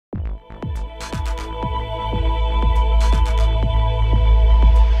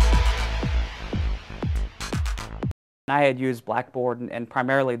I had used Blackboard, and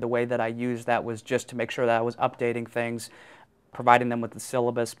primarily the way that I used that was just to make sure that I was updating things, providing them with the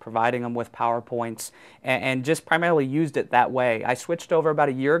syllabus, providing them with PowerPoints, and just primarily used it that way. I switched over about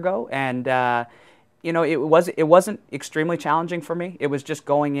a year ago, and you know, it wasn't extremely challenging for me. It was just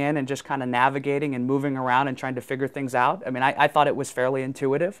going in and just kind of navigating and moving around and trying to figure things out. I mean, I thought it was fairly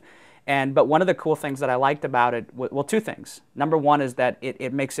intuitive. But one of the cool things that I liked about it, well, two things. Number one is that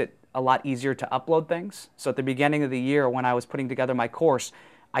it makes it a lot easier to upload things. So at the beginning of the year when I was putting together my course,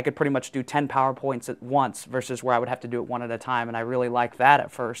 I could pretty much do 10 PowerPoints at once versus where I would have to do it one at a time, and I really liked that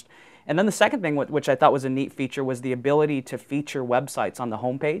at first. And then the second thing, which I thought was a neat feature, was the ability to feature websites on the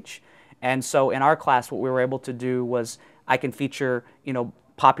homepage. And so in our class, what we were able to do was I can feature, you know,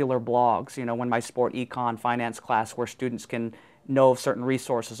 popular blogs, you know, when my sport econ finance class where students can know of certain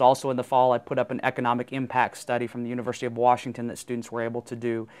resources. Also in the fall, I put up an economic impact study from the University of Washington that students were able to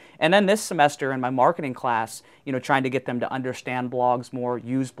do. And then this semester in my marketing class, you know, trying to get them to understand blogs more,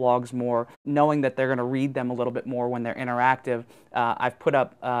 use blogs more, knowing that they're going to read them a little bit more when they're interactive. I've put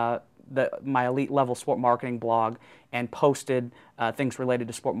up my elite level sport marketing blog and posted things related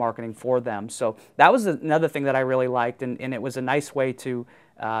to sport marketing for them. So that was another thing that I really liked, and it was a nice way to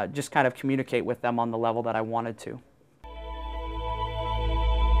just kind of communicate with them on the level that I wanted to.